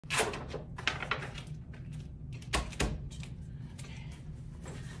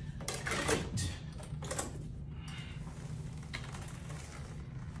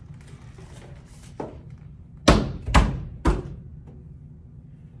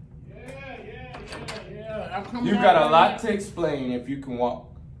You got a lot to explain if you can walk.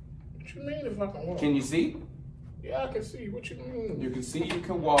 What you mean if I can walk? Can you see? Yeah, I can see. What you mean? You can see, you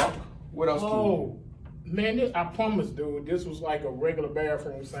can walk. What else can you Oh, man, I promise, dude, this was like a regular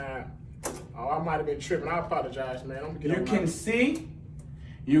bathroom sign. Oh, I might have been tripping. I apologize, man. I'm You can see,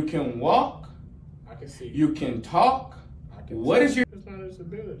 you can walk, I can see. you can talk. I can What see. is your... It's not a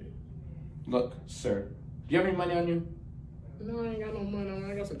disability. Look, sir, do you have any money on you? No, I ain't got no money on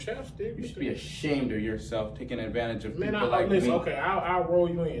me. I got some chapstick. You should be ashamed of yourself, taking advantage of people like listen, me. okay, I'll roll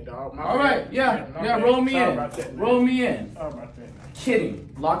you in, dog. All right, yeah, roll me in. Roll me in. Sorry about that, man.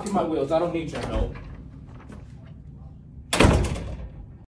 Kidding. Locking my wheels. I don't need your help.